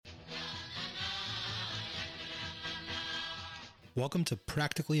Welcome to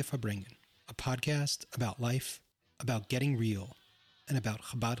Practically a Farbrengen, a podcast about life, about getting real, and about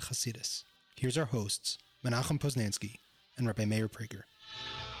Chabad Hasidus. Here's our hosts, Menachem Poznansky and Rabbi Meir Prager.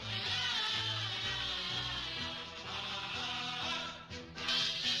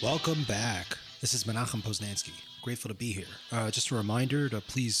 Welcome back. This is Menachem Poznansky. Grateful to be here. Just a reminder to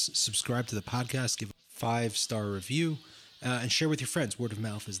please subscribe to the podcast, give a 5-star review, and share with your friends. Word of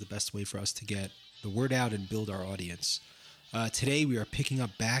mouth is the best way for us to get the word out and build our audience. Today we are picking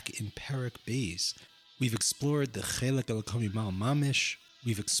up back in Perek Beis. We've explored the Chelek El-Komimal Mamish.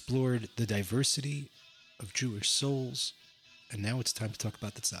 We've explored the diversity of Jewish souls. And now it's time to talk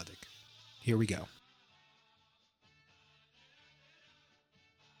about the Tzaddik. Here we go.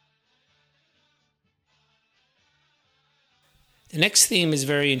 The next theme is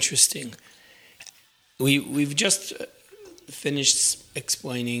very interesting. We've just finished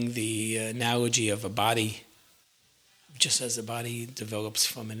explaining the analogy of a body. Just as the body develops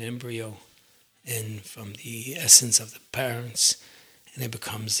from an embryo and from the essence of the parents, and it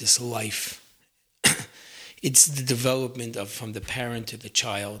becomes this life. It's the development from the parent to the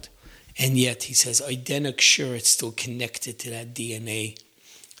child. And yet, he says, Eidenik sure it's still connected to that DNA,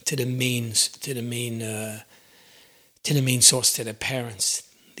 to the main source, to the parents,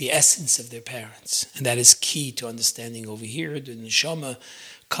 the essence of their parents. And that is key to understanding over here, the neshama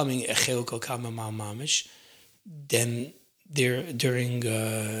coming echel kol kama mamish. Then during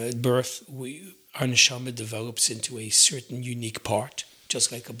birth, our neshama develops into a certain unique part,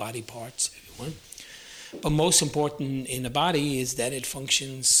 just like a body parts, everyone. But most important in a body is that it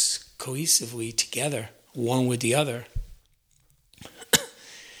functions cohesively together, one with the other.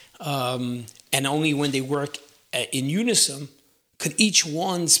 And only when they work in unison could each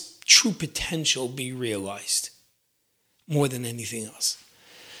one's true potential be realized more than anything else.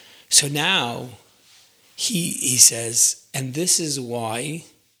 So now he says, and this is why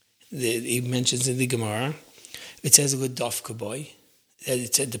he mentions in the Gemara, it says L'Daf Kaboy,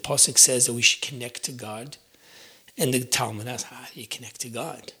 the Pasuk says that we should connect to God, and the Talmud asks, how do you connect to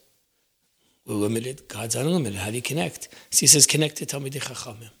God? We're limited, God's unlimited, how do you connect? So he says, connect to Talmidei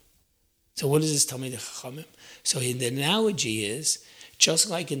Chachamim. So what is this Talmidei Chachamim? So the analogy is,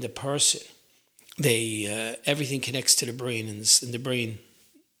 just like in the person, everything connects to the brain, and the brain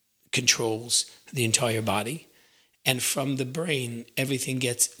controls the entire body. And from the brain, everything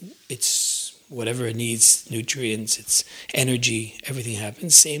gets its whatever it needs, nutrients, its energy, everything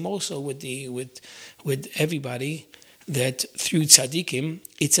happens. Same also with everybody, that through tzaddikim,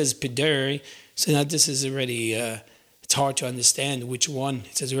 it says peder. So now this is already, it's hard to understand which one.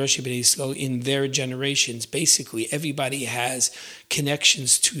 It says Rosh Bnei Yisrael, in their generations, basically everybody has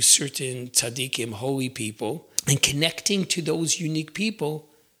connections to certain tzaddikim, holy people, and connecting to those unique people,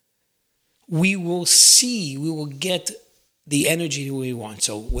 we will get the energy we want.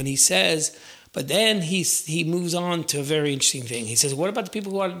 So when he says, but then he moves on to a very interesting thing. He says, what about the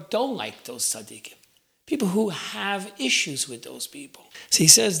people who don't like those tzaddikim? People who have issues with those people. So he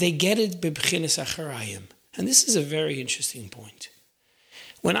says, they get it b'bchinas acharayim. And this is a very interesting point.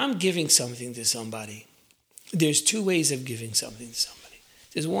 When I'm giving something to somebody, there's two ways of giving something to somebody.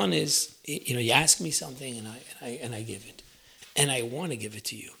 There's one is, you ask me something and I give it. And I want to give it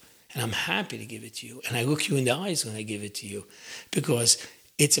to you. And I'm happy to give it to you. And I look you in the eyes when I give it to you, because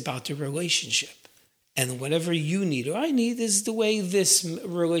it's about the relationship. And whatever you need or I need is the way this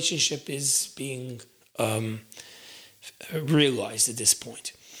relationship is being realized at this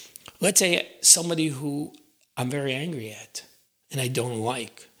point. Let's say somebody who I'm very angry at and I don't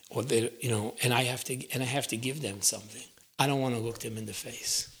like, or and I have to give them something. I don't want to look them in the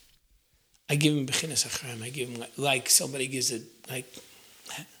face. I give them b'chinas acharayim. I give them like somebody gives it like,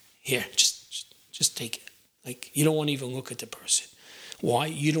 here, just take it. Like, you don't want to even look at the person. Why?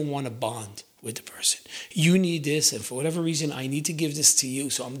 You don't want to bond with the person. You need this, and for whatever reason, I need to give this to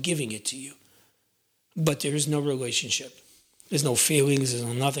you, so I'm giving it to you. But there is no relationship. There's no feelings, there's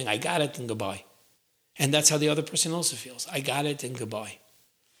no nothing. I got it, and goodbye. And that's how the other person also feels. I got it, and goodbye.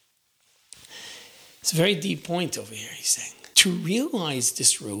 It's a very deep point over here, he's saying. To realize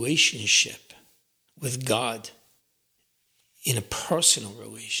this relationship with God in a personal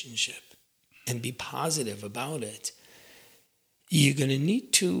relationship and be positive about it, you're going to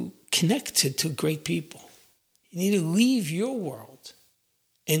need to connect to great people. You need to leave your world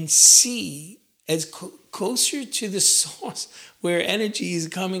and see as closer to the source where energy is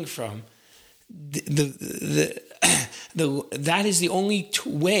coming from. That is the only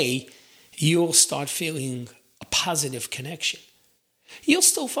way you'll start feeling a positive connection. You'll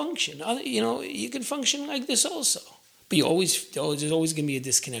still function. You can function like this also. But there's always going to be a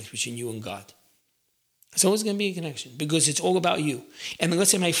disconnect between you and God. It's always going to be a connection because it's all about you. And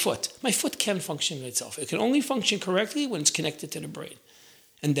let's say my foot can function in itself. It can only function correctly when it's connected to the brain.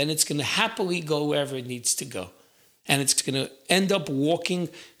 And then it's going to happily go wherever it needs to go. And it's going to end up walking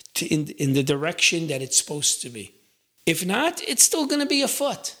in the direction that it's supposed to be. If not, it's still going to be a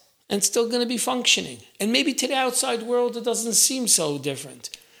foot and still going to be functioning. And maybe to the outside world, it doesn't seem so different.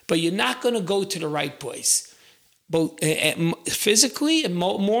 But you're not going to go to the right place, both physically and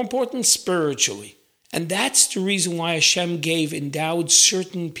more important, spiritually. And that's the reason why Hashem endowed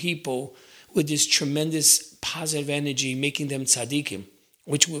certain people with this tremendous positive energy, making them tzaddikim,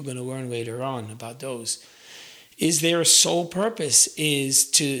 which we're going to learn later on about those. Is their sole purpose is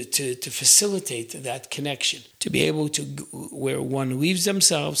to facilitate that connection, to be able to, where one leaves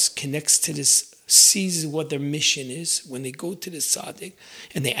themselves, connects to this, sees what their mission is. When they go to the tzaddik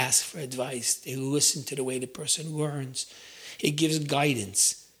and they ask for advice, they listen to the way the person learns. It gives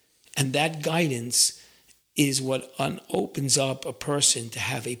guidance. And that guidance is what opens up a person to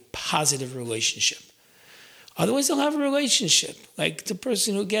have a positive relationship. Otherwise, they'll have a relationship like the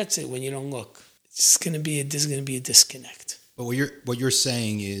person who gets it when you don't look. There's going to be a disconnect. But what you're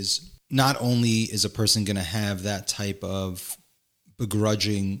saying is not only is a person going to have that type of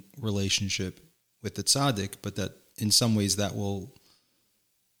begrudging relationship with the tzaddik, but that in some ways that will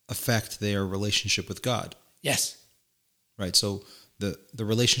affect their relationship with God. Yes. Right. So the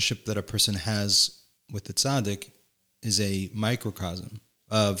relationship that a person has with the tzaddik is a microcosm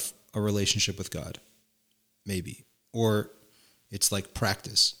of a relationship with God, maybe. Or it's like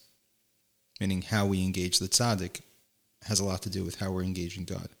practice, meaning how we engage the tzaddik has a lot to do with how we're engaging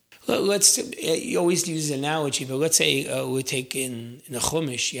God. You always use an analogy, but let's say we take in the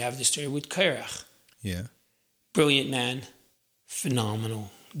Chumash, you have the story with Korach. Yeah. Brilliant man,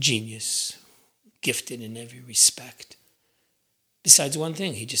 phenomenal, genius, gifted in every respect. Besides one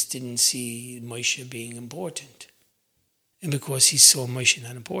thing, he just didn't see Moshe being important. And because he saw Moshe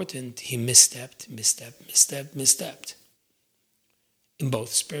not important, he misstepped. In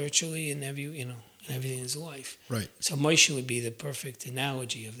both spiritually and in everything in his life. Right. So Moshe would be the perfect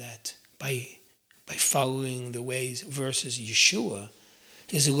analogy of that. By following the ways versus Yeshua,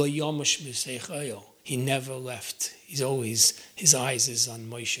 there's a lo yomush b'seichayo. He never left. He's always, his eyes is on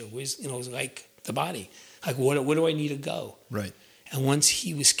Moshe. It's like the body. Like, where do I need to go? Right. And once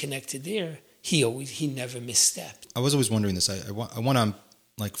he was connected there, he never misstepped. I was always wondering this. I want to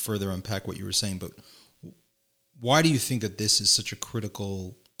further unpack what you were saying, but why do you think that this is such a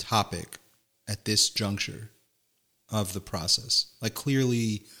critical topic at this juncture of the process? Like,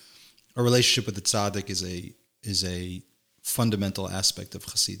 clearly, a relationship with the tzaddik is a fundamental aspect of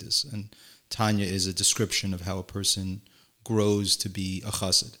Chassidus, and Tanya is a description of how a person grows to be a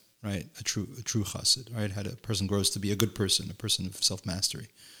chassid, right? A true chassid, right? How a person grows to be a good person, a person of self-mastery.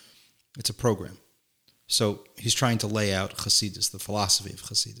 It's a program. So he's trying to lay out Chassidus, the philosophy of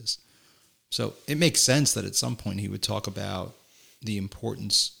Chassidus. So it makes sense that at some point he would talk about the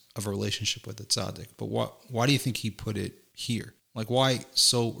importance of a relationship with the tzaddik. But why do you think he put it here? Like, why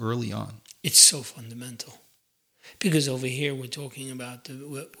so early on? It's so fundamental. Because over here we're talking about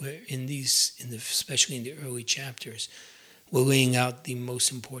especially in the early chapters, we're laying out the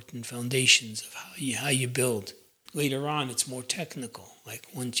most important foundations of how you build. Later on, it's more technical. Like,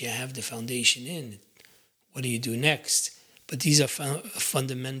 once you have the foundation in, what do you do next? But these are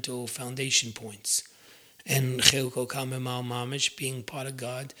fundamental foundation points. And Chelko Kamemal Mamish, being part of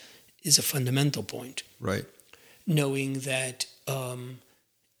God, is a fundamental point. Right. Knowing that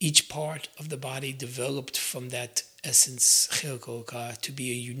each part of the body developed from that essence, Chelko Ka, to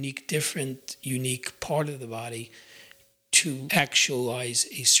be a unique part of the body, to actualize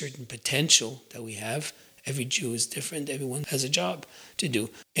a certain potential that we have. Every Jew is different. Everyone has a job to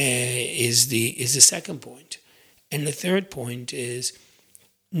do. Is the second point. And the third point is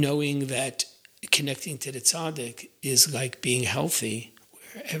knowing that connecting to the tzaddik is like being healthy,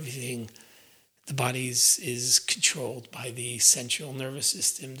 where everything, the body is controlled by the central nervous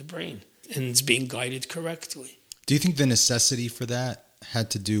system, the brain, and it's being guided correctly. Do you think the necessity for that had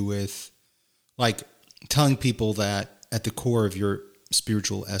to do with, like, telling people that at the core of your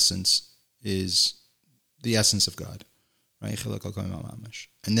spiritual essence is the essence of God, right?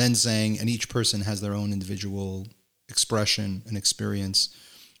 And then saying, and each person has their own individual expression and experience.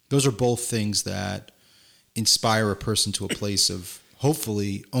 Those are both things that inspire a person to a place of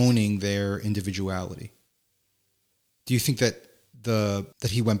hopefully owning their individuality. Do you think that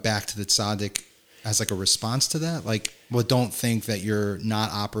he went back to the tzaddik as like a response to that? Like, well, don't think that you're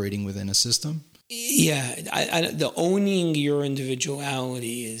not operating within a system? Yeah, the owning your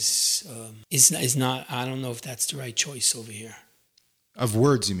individuality is not. I don't know if that's the right choice over here. Of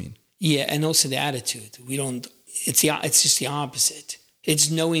words, you mean? Yeah, and also the attitude. We don't. It's just the opposite.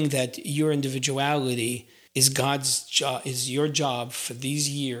 It's knowing that your individuality is God's job, is your job for these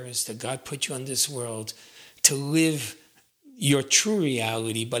years that God put you on this world to live your true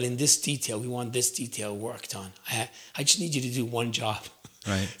reality. But in this detail, we want this detail worked on. I just need you to do one job.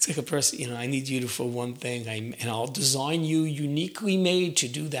 Right. It's like a person, I need you to for one thing, and I'll design you uniquely made to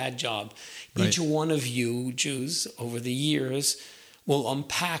do that job. Right. Each one of you Jews over the years will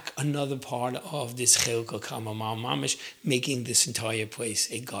unpack another part of this Chilka Kama Mamish, making this entire place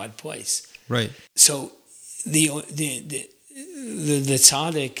a God place. Right. So the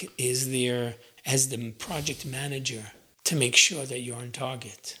tzaddik is there as the project manager to make sure that you're on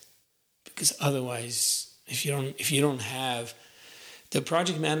target, because otherwise, if you don't have the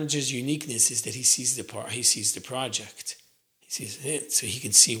project manager's uniqueness is that he sees the project, he sees it, so he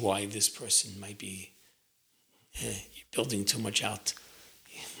can see why this person might be you're building too much out.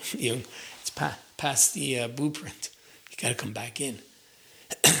 It's past the blueprint. You got to come back in.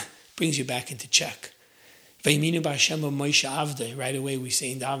 Brings you back into check. Vayiminu b'Hashem Moshe Avdei. Right away we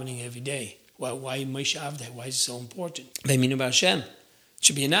say in davening every day. Why Moshe Avdei? Why is it so important? Vayiminu b'Hashem. It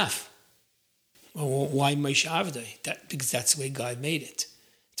should be enough. Well, why Moshe Avdei? Because that's the way God made it.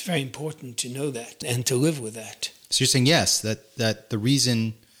 It's very important to know that and to live with that. So you're saying yes, that the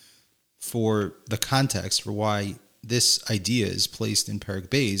reason for the context for why this idea is placed in Perek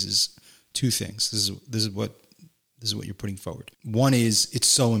Beis is two things. This is what you're putting forward. One is it's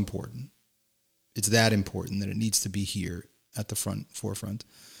so important. It's that important that it needs to be here at the forefront.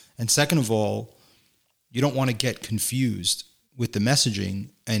 And second of all, you don't want to get confused with the messaging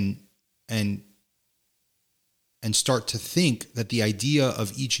and start to think that the idea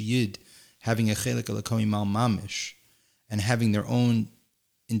of each Yid having a Chelek Elokai Mal Mamish and having their own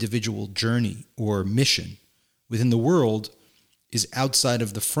individual journey or mission within the world is outside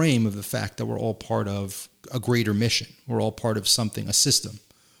of the frame of the fact that we're all part of a greater mission. We're all part of something, a system.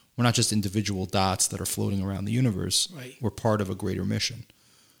 We're not just individual dots that are floating around the universe. Right. We're part of a greater mission.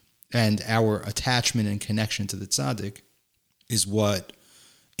 And our attachment and connection to the tzaddik is what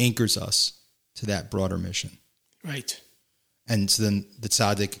anchors us to that broader mission. Right. And so then the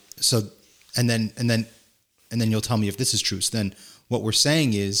tzaddik, and then you'll tell me if this is true. So then what we're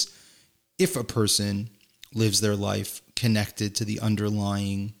saying is, if a person lives their life connected to the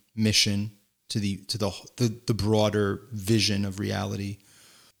underlying mission, to the broader vision of reality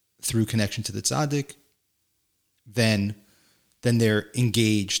through connection to the tzaddik, then they're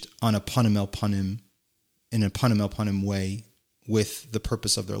engaged on a panim el panim, in a panim el panim way with the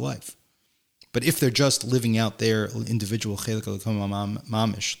purpose of their life. But if they're just living out their individual Chelek Elokai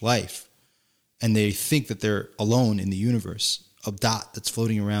Mamish life, and they think that they're alone in the universe, a dot that's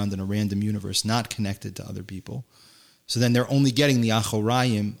floating around in a random universe, not connected to other people, so then they're only getting the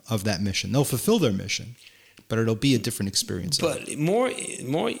achorayim of that mission. They'll fulfill their mission, but it'll be a different experience. But more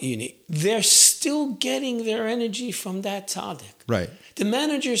unique, they're still getting their energy from that tzaddik. Right. The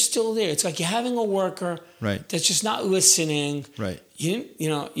manager's still there. It's like you're having a worker right. that's just not listening. Right. You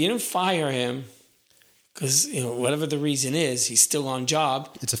didn't fire him because whatever the reason is, he's still on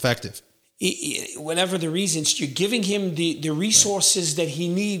job. It's effective. Whatever the reasons, you're giving him the resources that he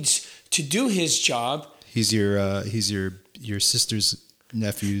needs to do his job. He's your sister's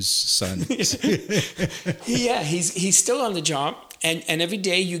nephew's son. Yeah, he's still on the job, and every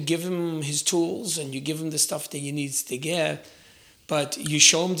day you give him his tools and you give him the stuff that he needs to get, but you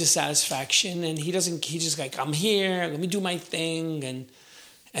show him dissatisfaction, and he just like, I'm here, let me do my thing,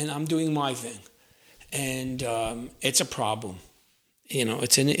 and I'm doing my thing, and it's a problem.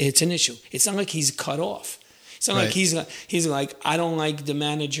 It's an issue. It's not like he's cut off. It's not like he's like, I don't like the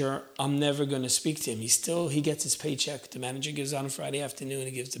manager, I'm never going to speak to him. He gets his paycheck. The manager gives on a Friday afternoon,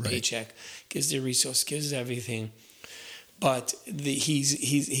 he gives the paycheck, gives the resource, gives everything. But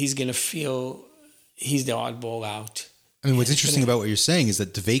he's going to feel he's the oddball out. I mean, what's interesting about what you're saying is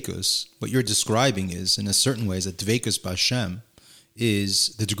that Dveikus, what you're describing is, in a certain way, is that Dveikus B'Hashem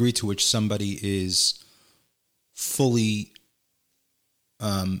is the degree to which somebody is fully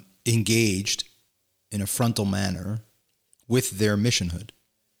engaged in a frontal manner with their missionhood.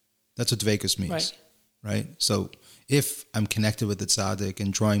 That's what Dveikus means, right? So if I'm connected with the tzaddik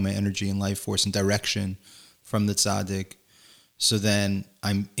and drawing my energy and life force and direction from the tzaddik, so then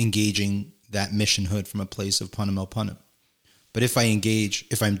I'm engaging that missionhood from a place of panim el panim. But if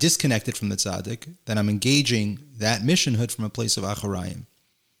I'm disconnected from the tzaddik, then I'm engaging that missionhood from a place of acharayim.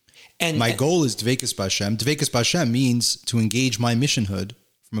 And my goal is Dveikus B'Hashem. Dveikus B'Hashem means to engage my missionhood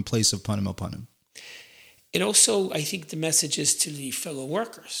from a place of panim el panim. It also, I think, the message is to the fellow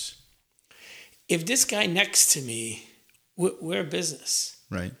workers. If this guy next to me, we're business.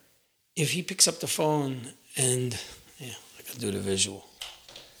 Right. if he picks up the phone and, I can do the visual,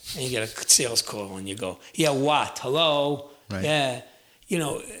 and you get a sales call and you go, yeah, what? Hello? Right. Yeah.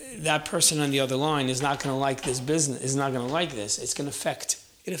 That person on the other line is not going to like this business, is not going to like this. It's going to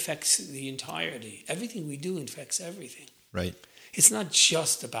affects the entirety. Everything we do affects everything. Right. It's not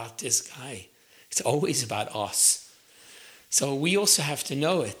just about this guy. It's always about us. So we also have to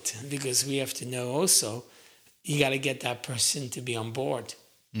know it, because we have to know also, you got to get that person to be on board.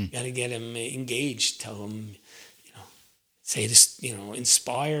 You got to get him engaged, tell him, say this,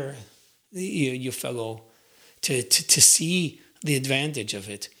 inspire your fellow to see the advantage of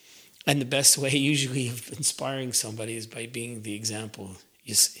it. And the best way usually of inspiring somebody is by being the example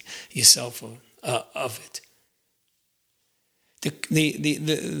yourself of it.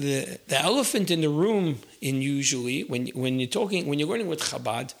 The elephant in the room, usually when you're learning with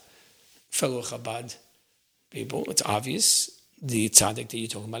Chabad, fellow Chabad people, it's obvious the tzaddik that you're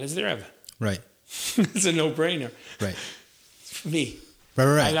talking about is the Rebbe. Right. It's a no-brainer. Right. For me.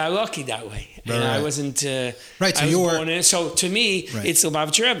 Right. I got lucky that way. Right. I wasn't... right, so I was born in, so to me, right. It's the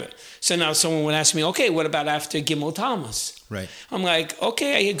Lubavitcher Rebbe. So now someone would ask me, okay, what about after Gimel Tammuz? Right. I'm like,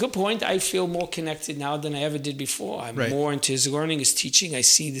 okay, good point. I feel more connected now than I ever did before. I'm more into his learning, his teaching. I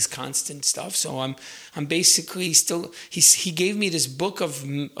see this constant stuff. So I'm basically still... He gave me this book of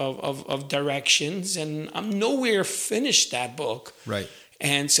directions, and I'm nowhere finished that book. Right.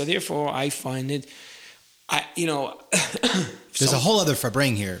 And so therefore, I find it... There's a whole other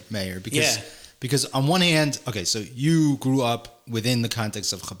Farbrengen here, Meir, because on one hand, okay, so you grew up within the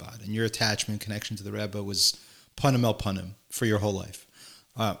context of Chabad, and your attachment, connection to the Rebbe was panim el panim for your whole life.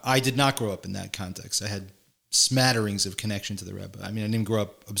 I did not grow up in that context. I had smatterings of connection to the Rebbe. I mean, I didn't grow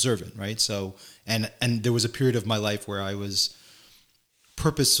up observant, right? So, and there was a period of my life where I was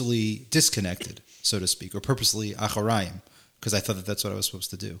purposely disconnected, so to speak, or purposely acharayim, because I thought that that's what I was supposed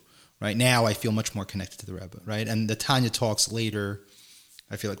to do. Right now, I feel much more connected to the Rebbe, right? And the Tanya talks later.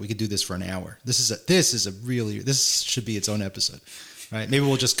 I feel like we could do this for an hour. This should be its own episode, right? Maybe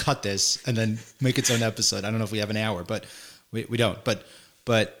we'll just cut this and then make its own episode. I don't know if we have an hour, but we don't. But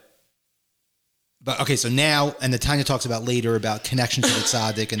okay. So now, and the Tanya talks about later about connection to the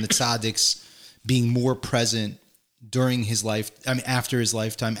tzaddik and the tzaddiks being more present during his life. I mean, after his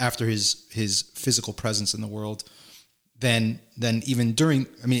lifetime, after his physical presence in the world. Than even during,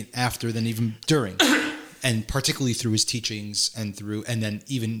 after than even during, and particularly through his teachings and then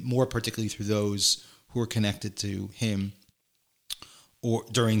even more particularly through those who are connected to him or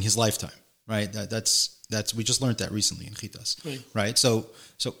during his lifetime, right? That's we just learned that recently in Chitas, right? So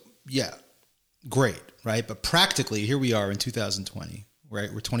yeah, great, right? But practically, here we are in 2020,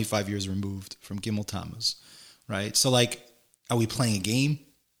 right? We're 25 years removed from Gimel Tammuz, right? So like, are we playing a game,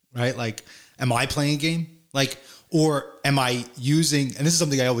 right? Like, am I playing a game? Like, or am I using, and this is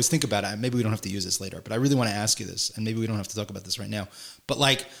something I always think about, maybe we don't have to use this later, but I really want to ask you this, and maybe we don't have to talk about this right now, but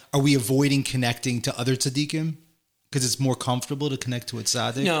like, are we avoiding connecting to other tzaddikim? Because it's more comfortable to connect to a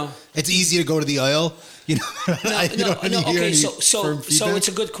tzaddik? No. It's easy to go to the oil? No. Okay, so it's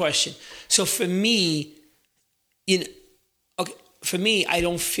a good question. So for me, I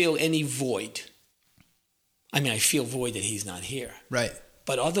don't feel any void. I feel void that he's not here. Right.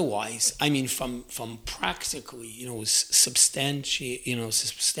 But otherwise, from practically,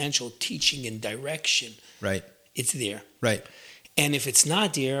 substantial teaching and direction, right, it's there. Right. And if it's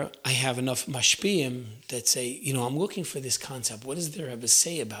not there, I have enough mashpiyim that say, I'm looking for this concept. What does the Rebbe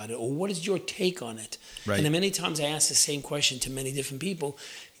say about it? Or what is your take on it? Right. And many times I ask the same question to many different people,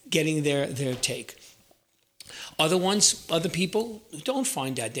 getting their take. Other people don't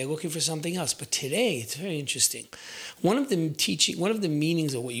find that. They're looking for something else. But today, it's very interesting. One of the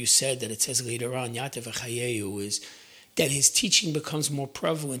meanings of what you said that it says later on, Yatev Chayehu, is that his teaching becomes more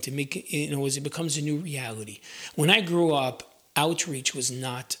prevalent and as it becomes a new reality. When I grew up, outreach was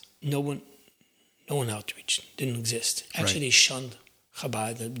not, no one outreach didn't exist. Actually, They shunned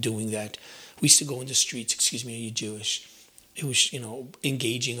Chabad doing that. We used to go in the streets, excuse me, are you Jewish? It was,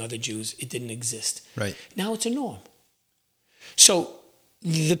 engaging other Jews. It didn't exist. Right. Now it's a norm. So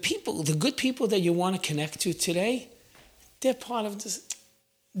the good people that you want to connect to today, they're part of the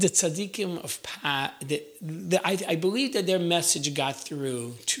tzaddikim of I believe that their message got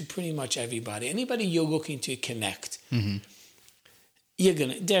through to pretty much everybody. Anybody you're looking to connect, mm-hmm.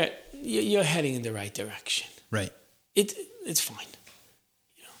 you're heading in the right direction. Right. It's fine.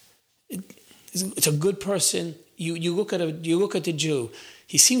 It's a good person. You look at the Jew.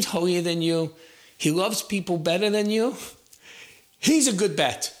 He seems holier than you. He loves people better than you. He's a good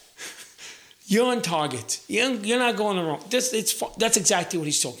bet. You're on target. You're not going wrong. That's exactly what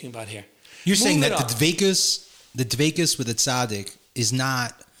he's talking about here. You're saying that the dveikus with the tzaddik is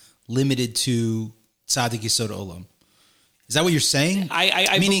not limited to Tzaddik Yesod Olam. Is that what you're saying?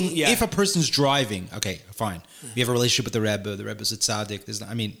 I Meaning, believe, yeah. if a person's driving, okay, fine. We have a relationship with the Rebbe's a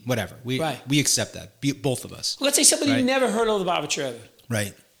tzaddik. Whatever. We accept that, both of us. Let's say somebody Right. never heard of the Lubavitcher Rebbe.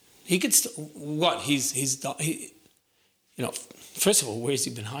 Right. He could first of all, where's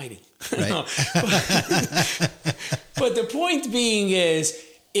he been hiding? Right. But the point being is,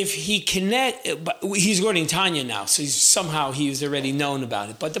 if he he's learning Tanya now, so he's already known about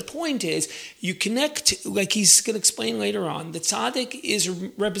it. But the point is, you connect, like he's going to explain later on, the tzaddik is a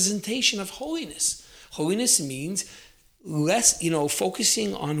representation of holiness. Holiness means less,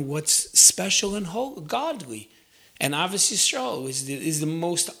 focusing on what's special and godly. And Avos Yisrael is the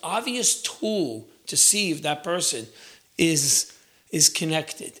most obvious tool to see if that person is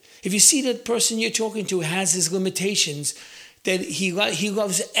connected. If you see that person you're talking to has his limitations, that he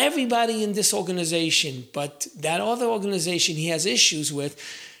loves everybody in this organization, but that other organization he has issues with,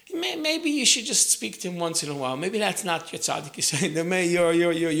 maybe you should just speak to him once in a while. Maybe that's not your tzaddik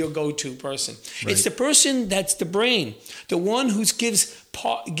Yisrael, your go-to person. Right. It's the person that's the brain, the one who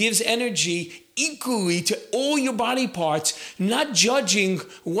gives energy equally to all your body parts, not judging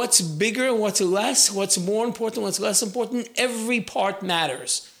what's bigger, what's less, what's more important, what's less important. Every part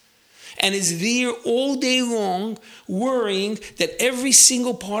matters. And is there all day long worrying that every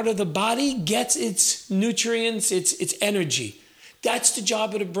single part of the body gets its nutrients, its energy. That's the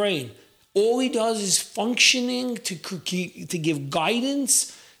job of the brain. All he does is functioning to give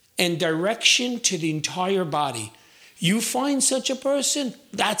guidance and direction to the entire body. You find such a person,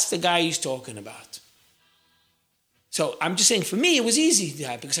 that's the guy he's talking about. So I'm just saying, for me, it was easy to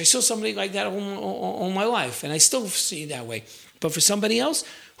have, because I saw somebody like that all my life, and I still see it that way. But for somebody else,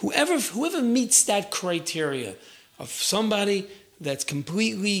 whoever meets that criteria of somebody that's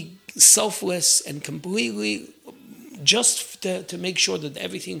completely selfless and completely just to make sure that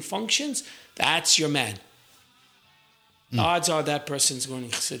everything functions, that's your man. Odds are that person's going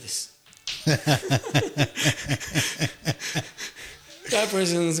to Chassidus. That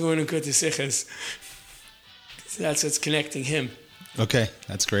person is going to go to Sichas. That's what's connecting him. Okay,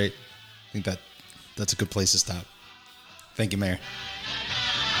 that's great. I think that's a good place to stop. Thank you, Mayor.